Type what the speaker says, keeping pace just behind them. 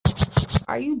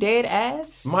Are you dead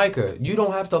ass? Micah, you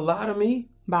don't have to lie to me.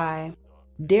 Bye.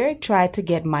 Derek tried to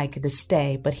get Micah to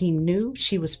stay, but he knew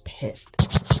she was pissed.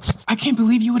 I can't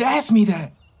believe you would ask me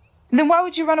that. Then why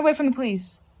would you run away from the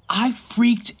police? I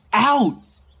freaked out.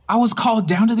 I was called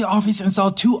down to the office and saw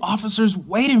 2 officers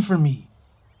waiting for me.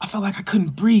 I felt like I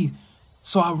couldn't breathe,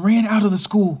 so I ran out of the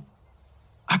school.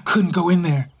 I couldn't go in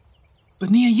there. But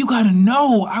Nia, you gotta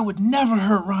know, I would never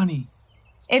hurt Ronnie.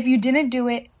 If you didn't do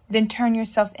it, then turn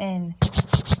yourself in.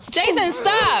 Jason,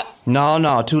 stop!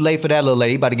 No, too late for that little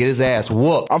lady. He about to get his ass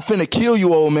whooped. I'm finna kill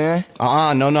you, old man.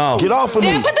 No. Get off of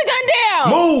me. Dad, put the gun down!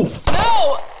 Move!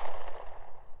 No!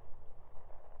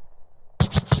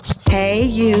 Hey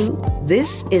you,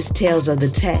 this is Tales of the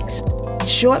Text.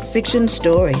 Short fiction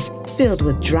stories filled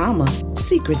with drama,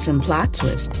 secrets, and plot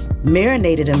twists,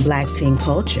 marinated in Black teen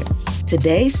culture.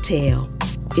 Today's tale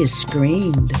is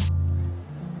Screamed.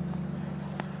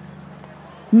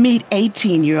 Meet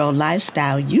 18-year-old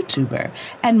lifestyle YouTuber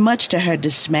and, much to her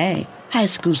dismay, high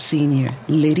school senior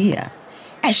Lydia,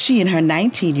 as she and her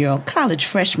 19-year-old college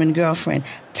freshman girlfriend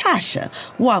Tasha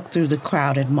walk through the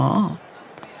crowded mall.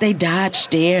 They dodge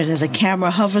stares as a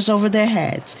camera hovers over their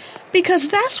heads, because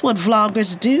that's what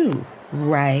vloggers do,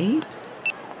 right?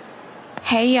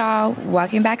 Hey y'all,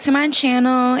 welcome back to my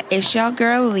channel. It's your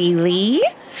girl Lily.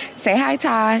 Say hi,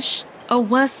 Tosh. Oh,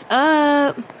 what's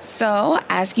up? So,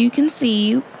 as you can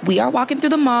see, we are walking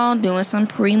through the mall doing some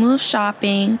pre-move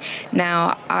shopping.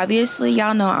 Now, obviously,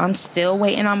 y'all know I'm still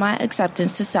waiting on my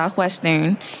acceptance to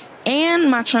Southwestern, and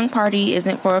my trunk party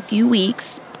isn't for a few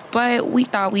weeks, but we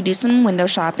thought we'd do some window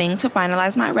shopping to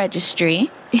finalize my registry.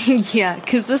 Yeah,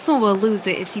 because this one will lose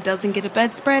it if she doesn't get a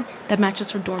bedspread that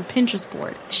matches her dorm Pinterest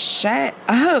board. Shut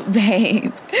up,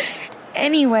 babe.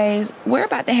 Anyways, we're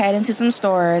about to head into some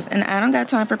stores, and I don't got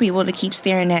time for people to keep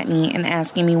staring at me and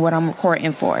asking me what I'm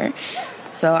recording for.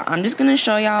 So I'm just gonna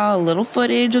show y'all a little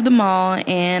footage of the mall,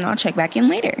 and I'll check back in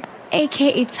later.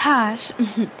 AKA Tosh,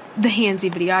 the handsy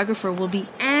videographer, will be...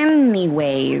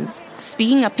 Anyways,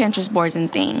 speaking of Pinterest boards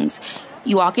and things,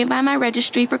 you all can buy my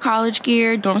registry for college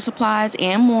gear, dorm supplies,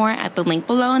 and more at the link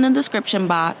below in the description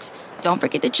box. Don't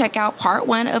forget to check out part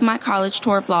 1 of my college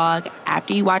tour vlog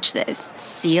after you watch this.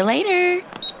 See you later.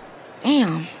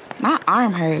 Damn, my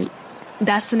arm hurts.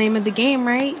 That's the name of the game,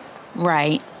 right?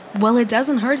 Right. Well, it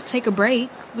doesn't hurt to take a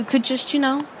break. We could just,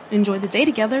 enjoy the day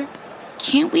together.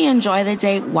 Can't we enjoy the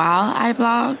day while I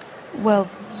vlog? Well,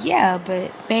 yeah,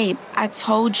 but... Babe, I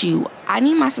told you, I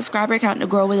need my subscriber count to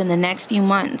grow within the next few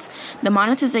months. The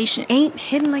monetization ain't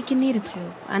hidden like you needed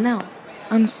to. I know.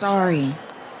 I'm sorry.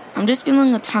 I'm just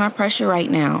feeling a ton of pressure right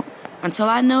now. Until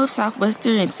I know if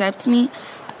Southwestern accepts me,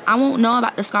 I won't know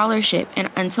about the scholarship. And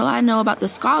until I know about the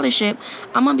scholarship,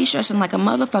 I'm gonna be stressing like a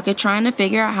motherfucker trying to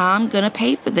figure out how I'm gonna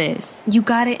pay for this. You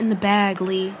got it in the bag,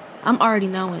 Lee. I'm already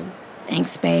knowing.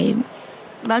 Thanks, babe.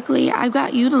 Luckily, I've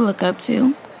got you to look up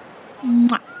to.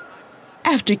 Mwah.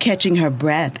 After catching her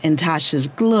breath in Tasha's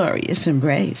glorious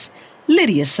embrace,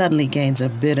 Lydia suddenly gains a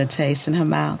bitter taste in her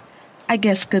mouth. I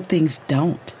guess good things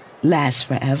don't last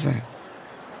forever.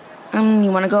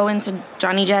 You want to go into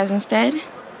Johnny Jazz instead?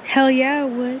 Hell yeah, I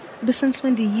would. But since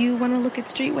when do you want to look at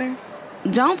streetwear?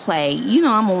 Don't play. You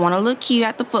know I'm going to want to look cute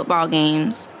at the football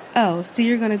games. Oh, so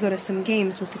you're going to go to some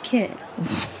games with the kid.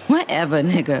 Whatever,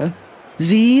 nigga.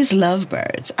 These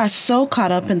lovebirds are so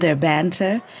caught up in their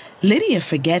banter, Lydia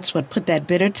forgets what put that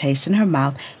bitter taste in her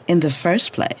mouth in the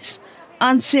first place.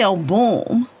 Until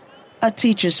boom, a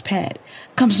teacher's pet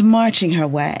comes marching her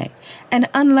way. And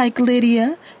unlike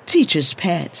Lydia, teachers'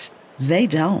 pets, they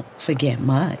don't forget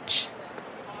much.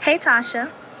 Hey,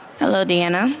 Tasha. Hello,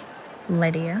 Deanna.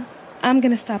 Lydia. I'm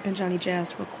going to stop in Johnny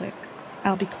Jazz real quick.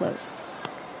 I'll be close.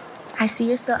 I see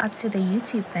you're still up to the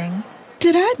YouTube thing.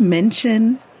 Did I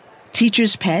mention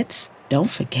teachers' pets don't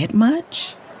forget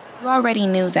much? You already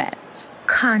knew that.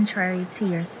 Contrary to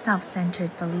your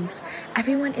self-centered beliefs,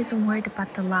 everyone is worried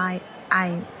about the life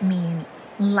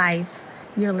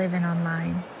you're living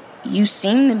online. You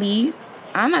seem to be.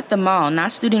 I'm at the mall,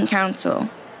 not student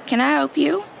council. Can I help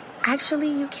you? Actually,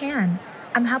 you can.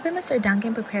 I'm helping Mr.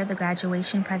 Duncan prepare the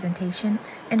graduation presentation,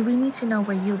 and we need to know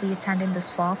where you'll be attending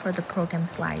this fall for the program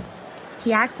slides.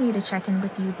 He asked me to check in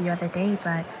with you the other day,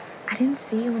 but I didn't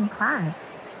see you in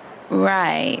class.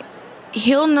 Right.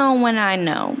 He'll know when I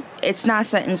know. It's not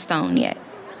set in stone yet.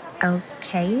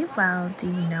 Okay, well, do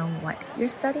you know what you're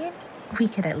studying? We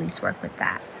could at least work with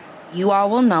that. You all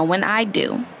will know when I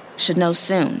do. Should know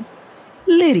soon.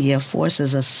 Lydia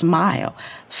forces a smile,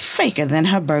 faker than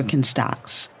her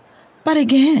Birkenstocks. But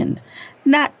again,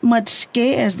 not much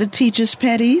scares the teacher's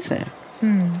pet either.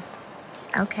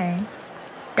 Okay.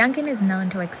 Duncan is known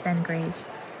to extend grace.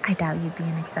 I doubt you'd be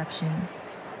an exception.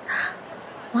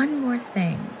 One more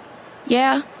thing.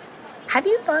 Yeah? Have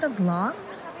you thought of law?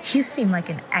 You seem like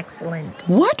an excellent...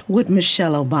 What would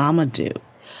Michelle Obama do?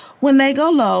 When they go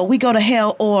low, we go to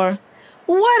hell, or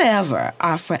whatever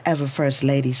our forever First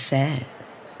Lady said.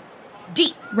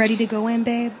 Deep. Ready to go in,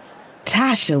 babe?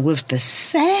 Tasha with the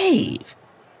save.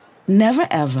 Never,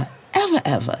 ever, ever,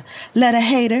 ever let a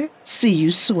hater see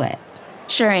you sweat.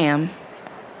 Sure am.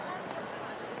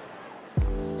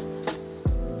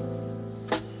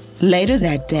 Later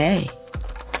that day.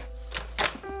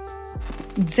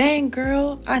 Dang,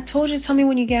 girl. I told you to tell me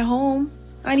when you get home.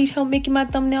 I need help making my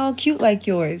thumbnail cute like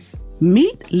yours.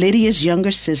 Meet Lydia's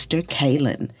younger sister,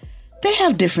 Kaylin. They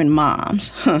have different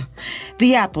moms.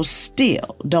 The apples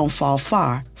still don't fall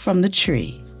far from the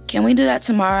tree. Can we do that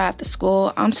tomorrow after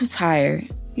school? I'm too tired.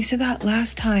 You said that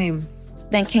last time.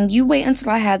 Then can you wait until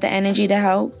I have the energy to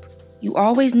help? You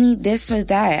always need this or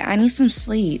that. I need some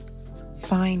sleep.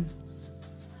 Fine.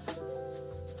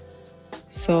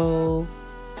 So,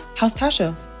 how's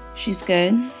Tasha? She's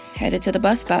good. Headed to the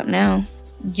bus stop now.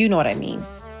 You know what I mean.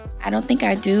 I don't think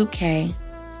I do, Kay.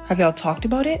 Have y'all talked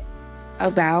about it?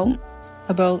 About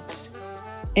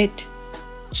it?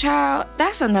 Child,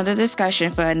 that's another discussion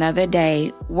for another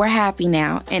day. We're happy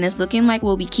now, and it's looking like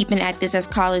we'll be keeping at this as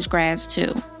college grads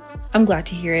too. I'm glad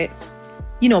to hear it.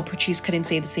 You know Patrice couldn't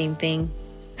say the same thing.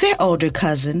 Their older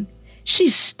cousin,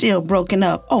 she's still broken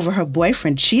up over her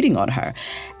boyfriend cheating on her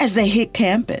as they hit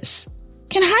campus.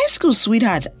 Can high school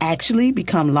sweethearts actually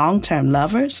become long-term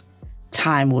lovers?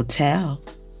 Time will tell.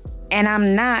 And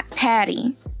I'm not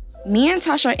Patty. Me and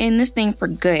Tasha are in this thing for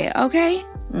good, okay?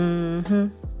 Mm-hmm.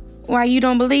 Why you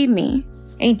don't believe me?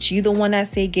 Ain't you the one that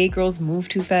say gay girls move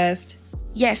too fast?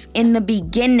 Yes, in the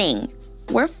beginning.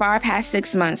 We're far past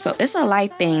 6 months, so it's a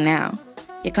life thing now.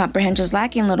 Your comprehension's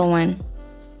lacking, little one.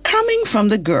 Coming from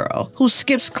the girl who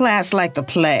skips class like the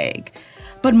plague.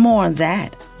 But more on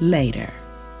that later.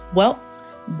 Well,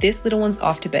 this little one's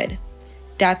off to bed.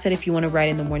 Dad said if you want to ride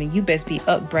in the morning, you best be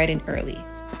up bright and early.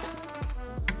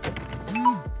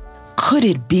 Could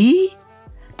it be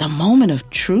the moment of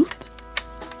truth?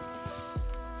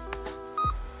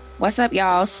 What's up,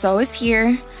 y'all? So it's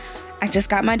here. I just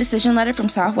got my decision letter from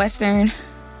Southwestern.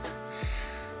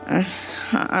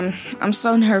 I'm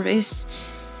so nervous.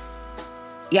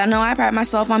 Y'all know I pride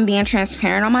myself on being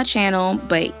transparent on my channel,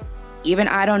 but even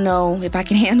I don't know if I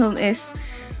can handle this.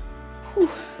 Whew.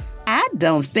 I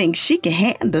don't think she can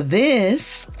handle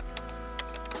this.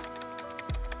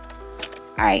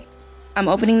 All right, I'm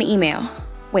opening the email.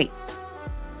 Wait,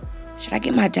 should I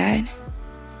get my dad?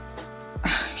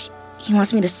 He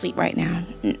wants me to sleep right now.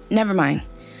 Never mind.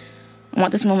 I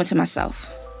want this moment to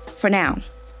myself. For now.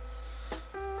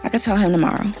 I could tell him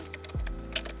tomorrow.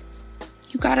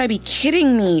 You gotta be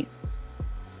kidding me.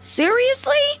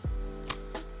 Seriously?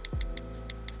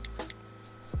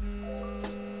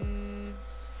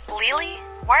 Lily,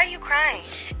 why are you crying?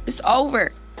 It's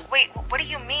over. Wait, what do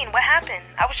you mean? What happened?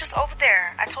 I was just over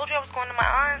there. I told you I was going to my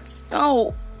aunt's.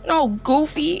 No,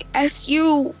 Goofy.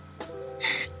 SU.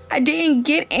 I didn't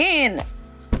get in.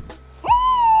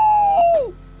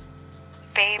 Woo!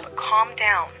 Babe, calm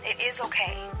down. It is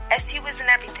okay. SU isn't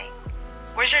everything.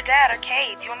 Where's your dad or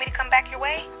Kay? Do you want me to come back your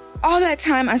way? All that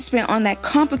time I spent on that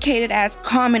complicated-ass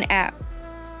Common App.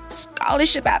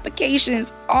 Scholarship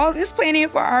applications. All this planning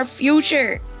for our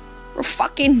future. For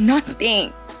fucking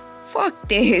nothing. Fuck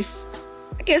this.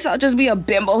 I guess I'll just be a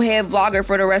bimbo-head vlogger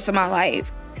for the rest of my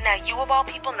life. Now, you of all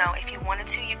people know, if you wanted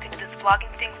to, you could do this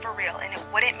vlogging thing for real, and it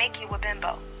wouldn't make you a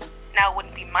bimbo. Now, it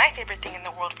wouldn't be my favorite thing in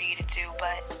the world for you to do,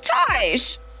 but...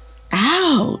 Tosh!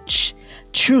 Ouch!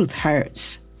 Truth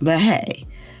hurts. But hey,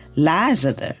 lies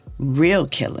are the real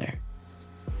killer.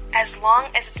 As long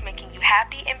as it's making you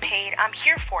happy and paid, I'm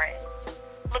here for it.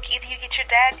 Look, either you get your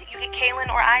dad, you get Kaylin,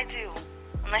 or I do.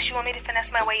 Unless you want me to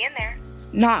finesse my way in there.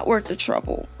 Not worth the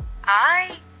trouble.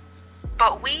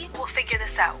 But we will figure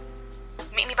this out.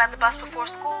 Meet me by the bus before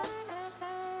school?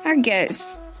 I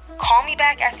guess. Call me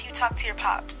back after you talk to your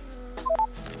pops.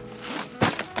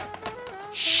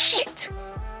 Shit!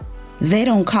 They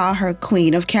don't call her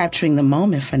queen of capturing the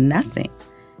moment for nothing.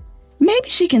 Maybe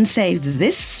she can save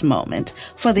this moment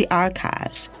for the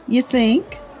archives, you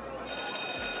think?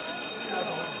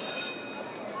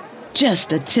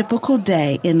 Just a typical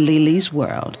day in Lily's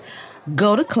world.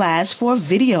 Go to class for a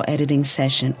video editing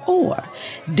session or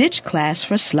ditch class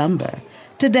for slumber.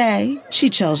 Today, she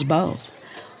chose both.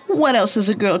 What else is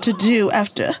a girl to do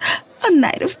after a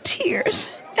night of tears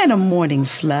and a morning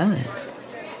flood?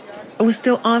 It was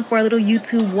still on for our little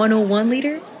YouTube 101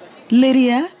 leader?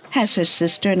 Lydia has her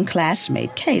sister and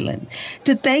classmate, Kaylin,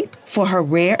 to thank for her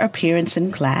rare appearance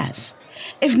in class.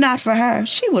 If not for her,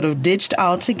 she would have ditched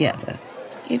altogether.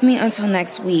 Give me until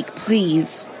next week,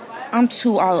 please. I'm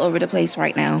too all over the place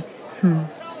right now.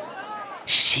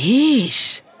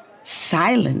 Sheesh.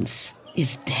 Silence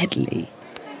is deadly.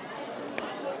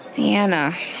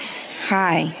 Deanna,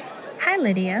 hi. Hi,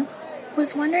 Lydia.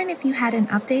 Was wondering if you had an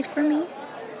update for me?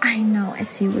 I know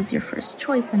SU was your first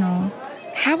choice and all.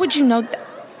 How would you know that?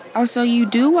 Oh, so you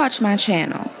do watch my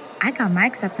channel? I got my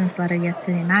acceptance letter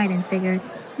yesterday night and figured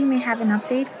you may have an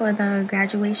update for the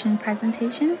graduation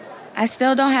presentation. I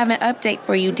still don't have an update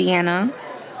for you, Deanna.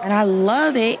 And I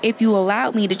love it if you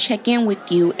allowed me to check in with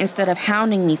you instead of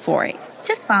hounding me for it.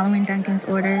 Just following Duncan's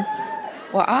orders.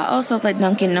 Well, I'll also let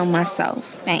Duncan know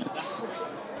myself. Thanks.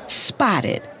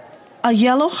 Spotted. A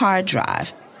yellow hard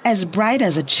drive, as bright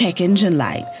as a check engine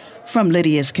light, from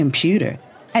Lydia's computer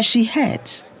as she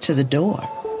heads to the door.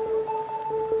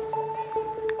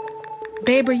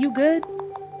 Babe, are you good?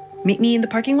 Meet me in the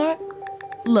parking lot?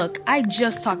 Look, I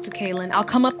just talked to Kaylin. I'll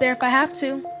come up there if I have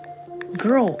to.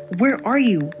 Girl, where are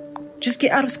you? Just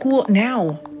get out of school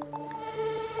now.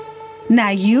 Now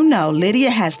you know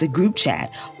Lydia has the group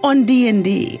chat on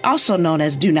D&D, also known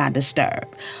as Do Not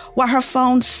Disturb, while her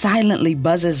phone silently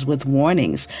buzzes with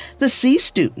warnings. The C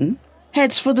student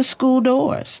heads for the school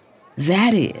doors.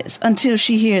 That is, until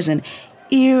she hears an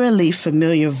eerily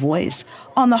familiar voice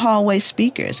on the hallway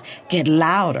speakers get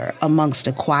louder amongst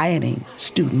a quieting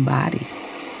student body.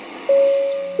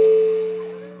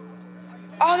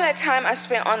 All that time I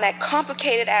spent on that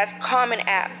complicated-ass Common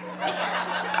App.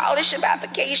 Scholarship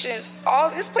applications,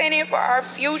 all this planning for our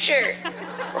future.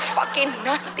 For fucking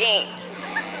nothing.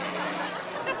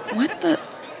 What the?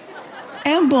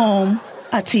 And boom,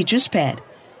 a teacher's pet,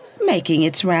 making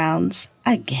its rounds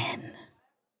again.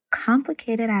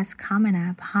 Complicated as Common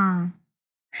App, huh?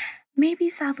 Maybe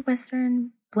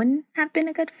Southwestern wouldn't have been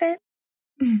a good fit?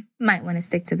 Might want to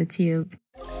stick to the tube.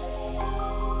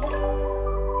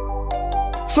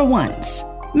 For once,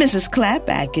 Mrs.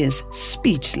 Clapback is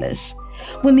speechless.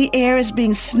 When the air is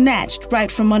being snatched right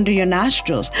from under your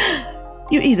nostrils,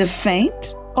 you either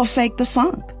faint or fake the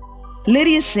funk.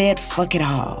 Lydia said fuck it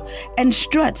all and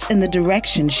struts in the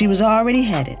direction she was already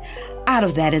headed, out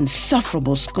of that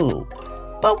insufferable school.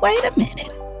 But wait a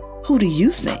minute. Who do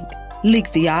you think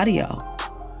leaked the audio?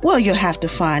 Well, you'll have to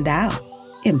find out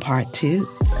in part 2.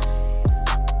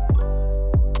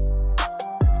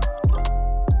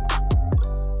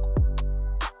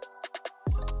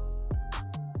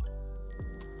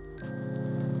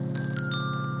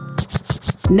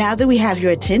 Now that we have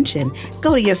your attention,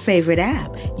 go to your favorite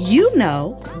app. You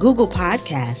know, Google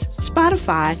Podcasts,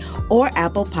 Spotify, or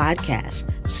Apple Podcasts.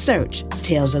 Search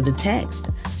Tales of the Text.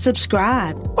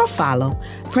 Subscribe or follow.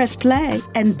 Press play.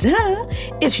 And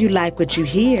if you like what you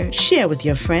hear, share with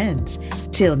your friends.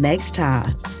 Till next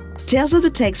time. Tales of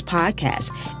the Text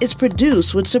podcast is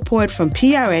produced with support from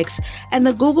PRX and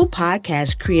the Google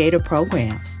Podcast Creator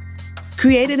Program.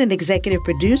 Created and executive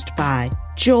produced by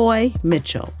Joy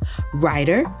Mitchell.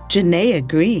 Writer, Janaea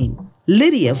Green.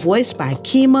 Lydia, voiced by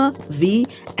Kima V.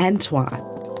 Antoine.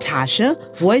 Tasha,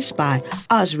 voiced by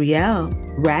Azriel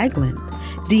Ragland.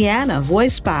 Deanna,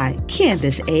 voiced by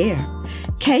Candace Ayer.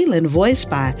 Kaylin, voiced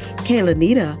by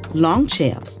Kaylanita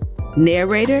Longchamp.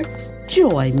 Narrator,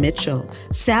 Joy Mitchell.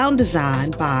 Sound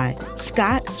design by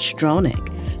Scott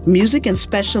Stronick. Music and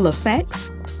special effects,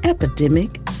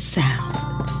 Epidemic Sound.